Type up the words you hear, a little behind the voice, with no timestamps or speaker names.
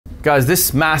Guys,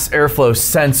 this mass airflow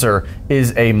sensor is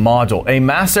a module. A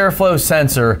mass airflow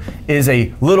sensor is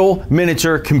a little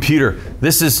miniature computer.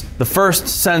 This is the first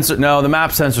sensor. No, the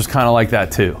MAP sensor is kind of like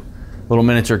that too. Little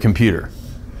miniature computer.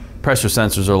 Pressure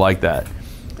sensors are like that.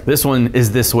 This one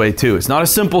is this way too. It's not a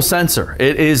simple sensor.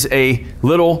 It is a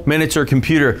little miniature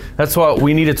computer. That's why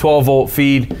we need a 12-volt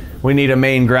feed. We need a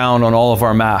main ground on all of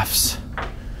our MAFs.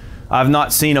 I've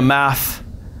not seen a MAF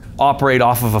operate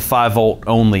off of a 5-volt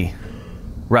only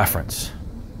reference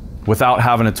without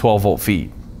having a 12-volt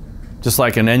feed. Just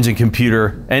like an engine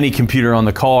computer, any computer on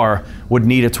the car would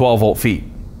need a 12-volt feed.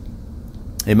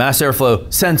 A mass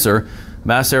airflow sensor,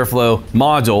 mass airflow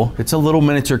module, it's a little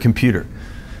miniature computer.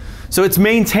 So it's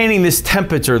maintaining this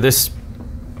temperature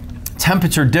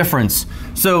difference.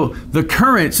 So the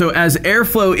current, so as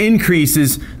airflow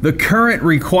increases, the current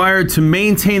required to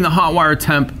maintain the hot wire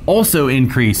temp also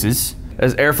increases.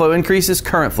 As airflow increases,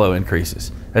 current flow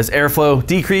increases. As airflow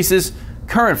decreases,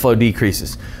 current flow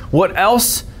decreases. What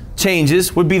else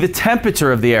changes would be the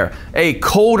temperature of the air. A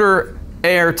colder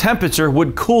air temperature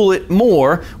would cool it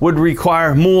more, would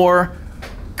require more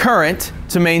current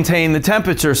to maintain the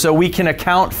temperature, so we can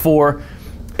account for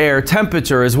air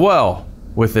temperature as well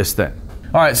with this thing.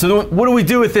 All right, so what do we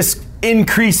do with this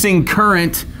increasing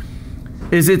current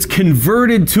is it's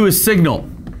converted to a signal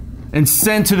and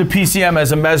sent to the PCM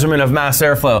as a measurement of mass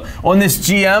airflow. On this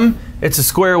GM, it's a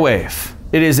square wave.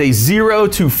 It is a 0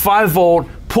 to 5-volt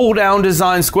pull-down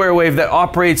design square wave that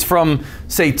operates from,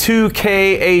 say, 2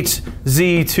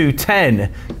 kHz to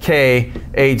 10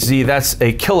 kHz. That's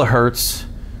a kilohertz.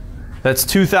 That's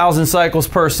 2,000 cycles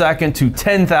per second to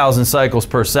 10,000 cycles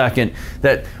per second.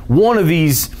 That one of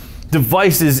these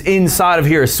devices inside of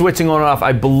here is switching on and off.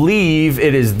 I believe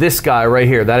it is this guy right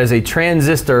here. That is a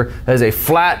transistor. That is a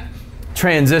flat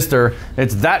transistor.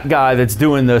 It's that guy that's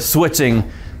doing the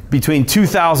switching between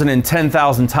 2,000 and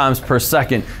 10,000 times per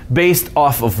second based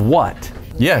off of what?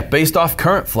 Yeah, based off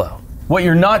current flow. What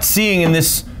you're not seeing in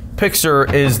this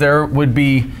picture is there would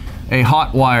be a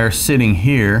hot wire sitting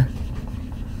here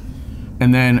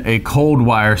and then a cold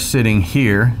wire sitting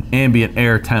here, ambient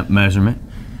air temp measurement.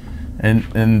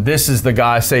 And this is the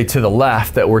guy, say, to the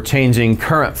left that we're changing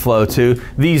current flow to.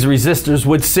 These resistors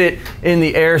would sit in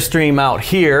the airstream out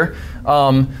here.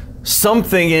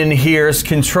 Something in here is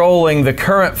controlling the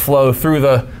current flow through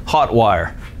the hot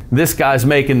wire. This guy's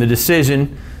making the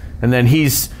decision, and then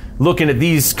he's looking at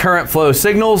these current flow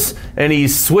signals, and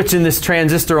he's switching this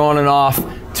transistor on and off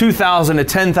 2,000 to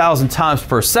 10,000 times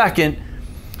per second.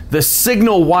 The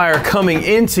signal wire coming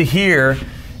into here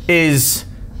is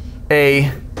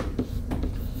a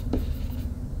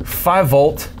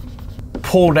 5-volt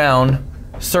pull-down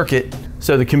circuit.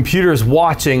 So the computer is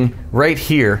watching right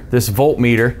here, this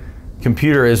voltmeter.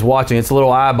 Computer is watching, it's a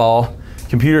little eyeball.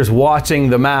 Computer is watching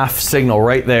the MAF signal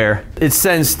right there. It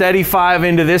sends steady 5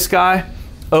 into this guy,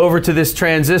 over to this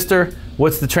transistor.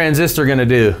 What's the transistor gonna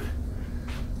do?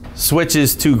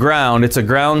 Switches to ground. It's a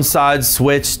ground side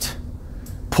switched,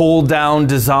 pull down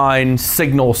design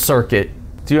signal circuit.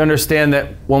 Do you understand that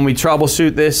when we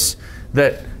troubleshoot this,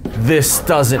 that this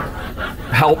doesn't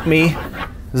help me?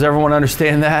 Does everyone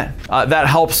understand that? That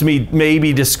helps me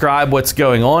maybe describe what's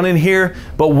going on in here,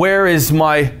 but where is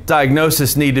my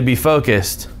diagnosis need to be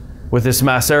focused with this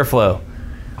mass airflow?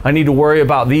 I need to worry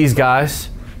about these guys.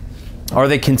 Are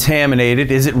they contaminated?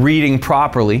 Is it reading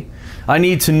properly? I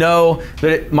need to know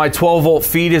that my 12-volt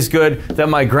feed is good, that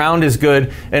my ground is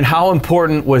good, and how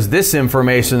important was this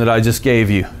information that I just gave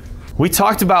you? We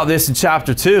talked about this in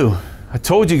chapter 2. I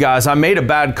told you guys I made a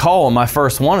bad call on my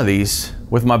first one of these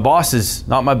with my boss's,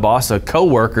 not my boss, a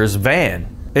co-worker's van.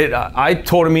 I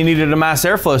told him he needed a mass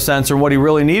airflow sensor. What he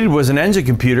really needed was an engine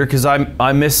computer because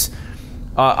I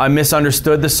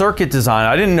misunderstood the circuit design.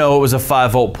 I didn't know it was a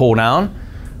 5-volt pull down.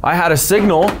 I had a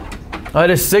signal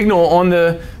on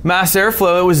the mass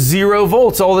airflow. It was 0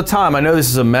 volts all the time. I know this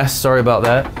is a mess, sorry about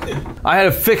that. I had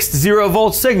a fixed 0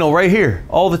 volt signal right here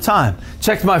all the time.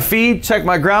 Checked my feed, checked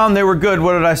my ground, they were good.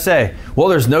 What did I say? Well,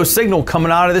 there's no signal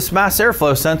coming out of this mass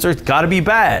airflow sensor. It's gotta be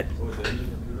bad.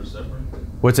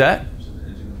 What's that?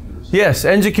 Yes,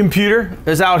 engine computer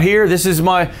is out here. This is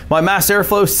my mass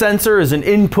airflow sensor is an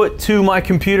input to my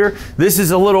computer. This is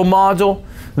a little module.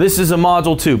 This is a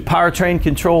module too. Powertrain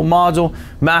control module.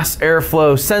 Mass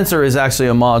airflow sensor is actually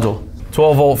a module.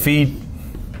 12-volt feed,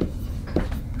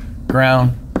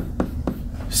 ground,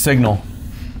 signal.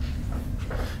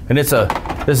 And this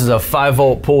is a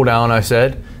 5-volt pull down, I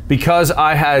said. Because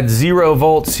I had 0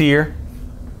 volts here.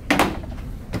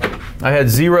 I had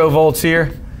 0 volts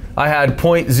here. I had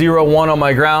 0.01 on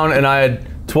my ground and I had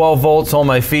 12 volts on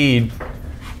my feed.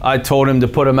 I told him to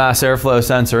put a mass airflow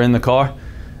sensor in the car.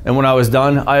 And when I was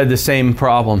done, I had the same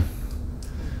problem.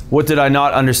 What did I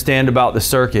not understand about the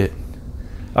circuit?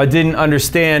 I didn't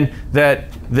understand that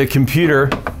the computer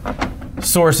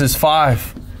source is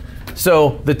 5.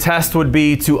 So the test would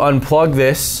be to unplug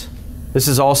this. This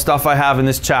is all stuff I have in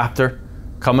this chapter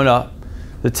coming up.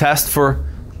 The test for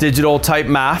digital type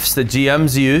MAFs that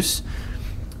GMs use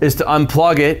is to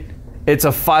unplug it. It's a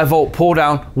 5-volt pull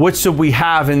down. What should we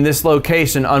have in this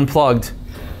location unplugged?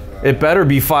 It better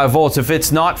be 5 volts. If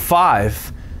it's not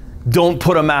 5, don't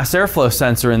put a mass airflow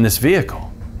sensor in this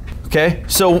vehicle. Okay?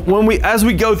 So as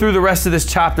we go through the rest of this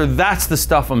chapter, that's the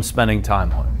stuff I'm spending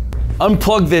time on.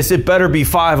 Unplug this, it better be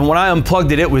 5. And when I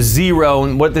unplugged it, it was 0.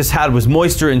 And what this had was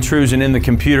moisture intrusion in the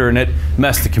computer, and it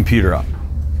messed the computer up.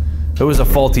 It was a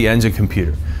faulty engine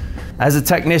computer. As a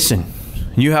technician,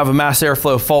 you have a mass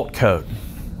airflow fault code.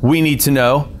 We need to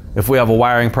know if we have a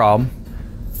wiring problem,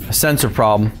 a sensor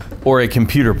problem, or a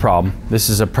computer problem. This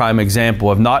is a prime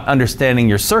example of not understanding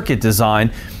your circuit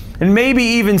design, and maybe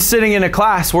even sitting in a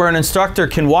class where an instructor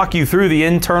can walk you through the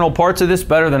internal parts of this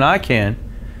better than I can,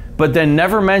 but then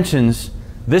never mentions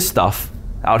this stuff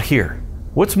out here.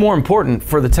 What's more important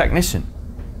for the technician?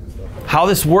 How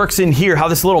this works in here, how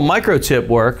this little microchip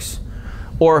works,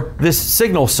 or this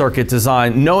signal circuit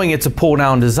design, knowing it's a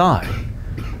pull-down design.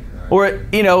 Or,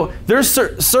 you know, there's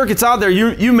circuits out there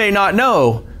you may not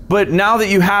know, but now that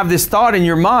you have this thought in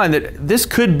your mind that this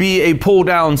could be a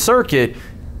pull-down circuit,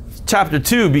 Chapter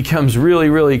 2 becomes really,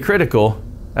 really critical,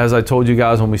 as I told you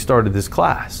guys when we started this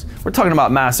class. We're talking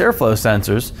about mass airflow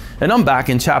sensors, and I'm back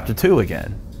in Chapter 2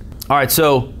 again. All right,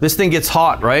 so this thing gets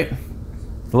hot, right?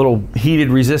 The little heated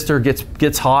resistor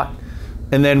gets hot,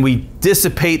 and then we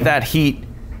dissipate that heat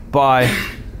by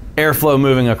airflow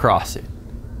moving across it.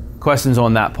 Questions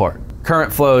on that part?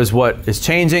 Current flow is what is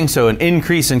changing, so an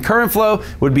increase in current flow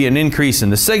would be an increase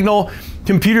in the signal.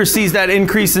 Computer sees that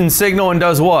increase in signal and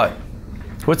does what?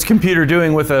 What's computer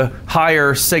doing with a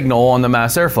higher signal on the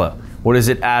mass airflow? What is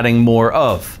it adding more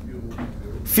of?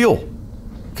 Fuel.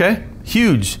 Okay?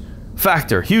 Huge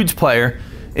factor, huge player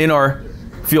in our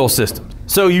fuel system.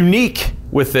 So unique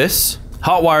with this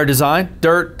hot wire design,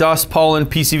 dirt, dust, pollen,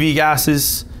 PCV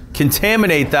gases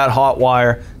contaminate that hot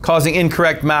wire, causing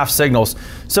incorrect MAF signals.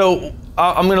 So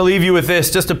I'm going to leave you with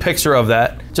this, just a picture of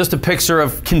that. Just a picture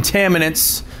of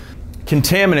contaminants.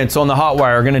 Contaminants on the hot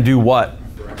wire are going to do what?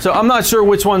 So I'm not sure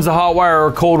which one's the hot wire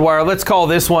or cold wire. Let's call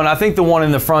this one. I think the one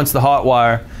in the front's the hot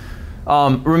wire.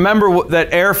 Remember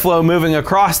that airflow moving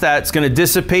across that's going to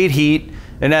dissipate heat,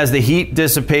 and as the heat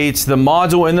dissipates, the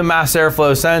module in the mass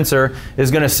airflow sensor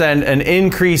is going to send an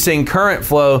increasing current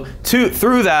flow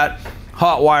through that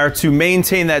hot wire to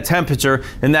maintain that temperature,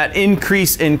 and that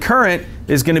increase in current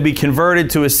is going to be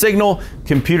converted to a signal.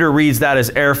 Computer reads that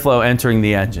as airflow entering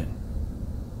the engine.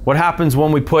 What happens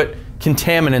when we put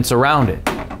contaminants around it?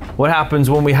 What happens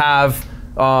when we have,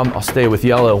 I'll stay with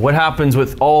yellow, what happens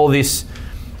with all this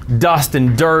dust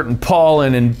and dirt and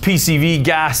pollen and PCV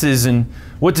gases, and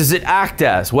what does it act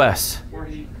as, Wes?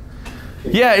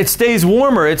 Yeah, it stays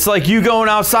warmer. It's like you going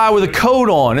outside with a coat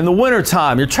on in the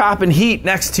wintertime. You're trapping heat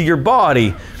next to your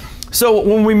body. So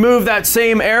when we move that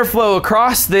same airflow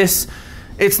across this,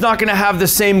 it's not going to have the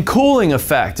same cooling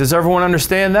effect. Does everyone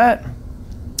understand that?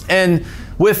 And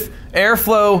with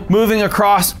airflow moving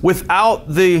across without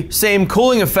the same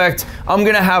cooling effect, I'm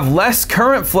going to have less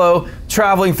current flow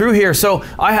traveling through here. So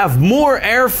I have more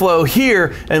airflow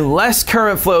here and less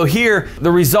current flow here.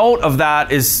 The result of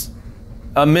that is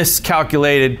a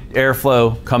miscalculated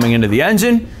airflow coming into the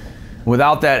engine.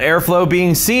 Without that airflow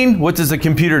being seen, what does the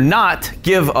computer not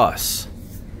give us?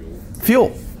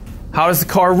 Fuel. How does the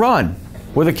car run?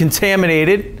 With a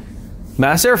contaminated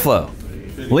mass airflow.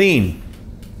 Lean.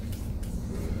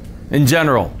 In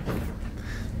general,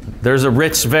 there's a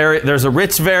rich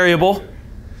variable.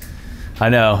 I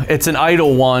know, it's an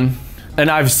idle one, and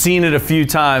I've seen it a few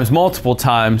times, multiple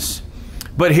times,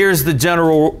 but here's the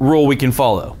general rule we can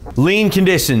follow. Lean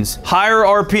conditions, higher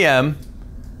RPM,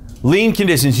 lean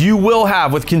conditions, you will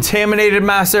have, with contaminated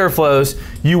mass airflows,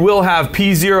 you will have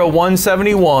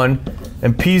P0171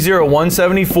 and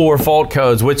P0174 fault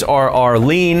codes, which are our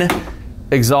lean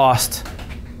exhaust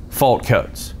fault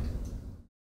codes.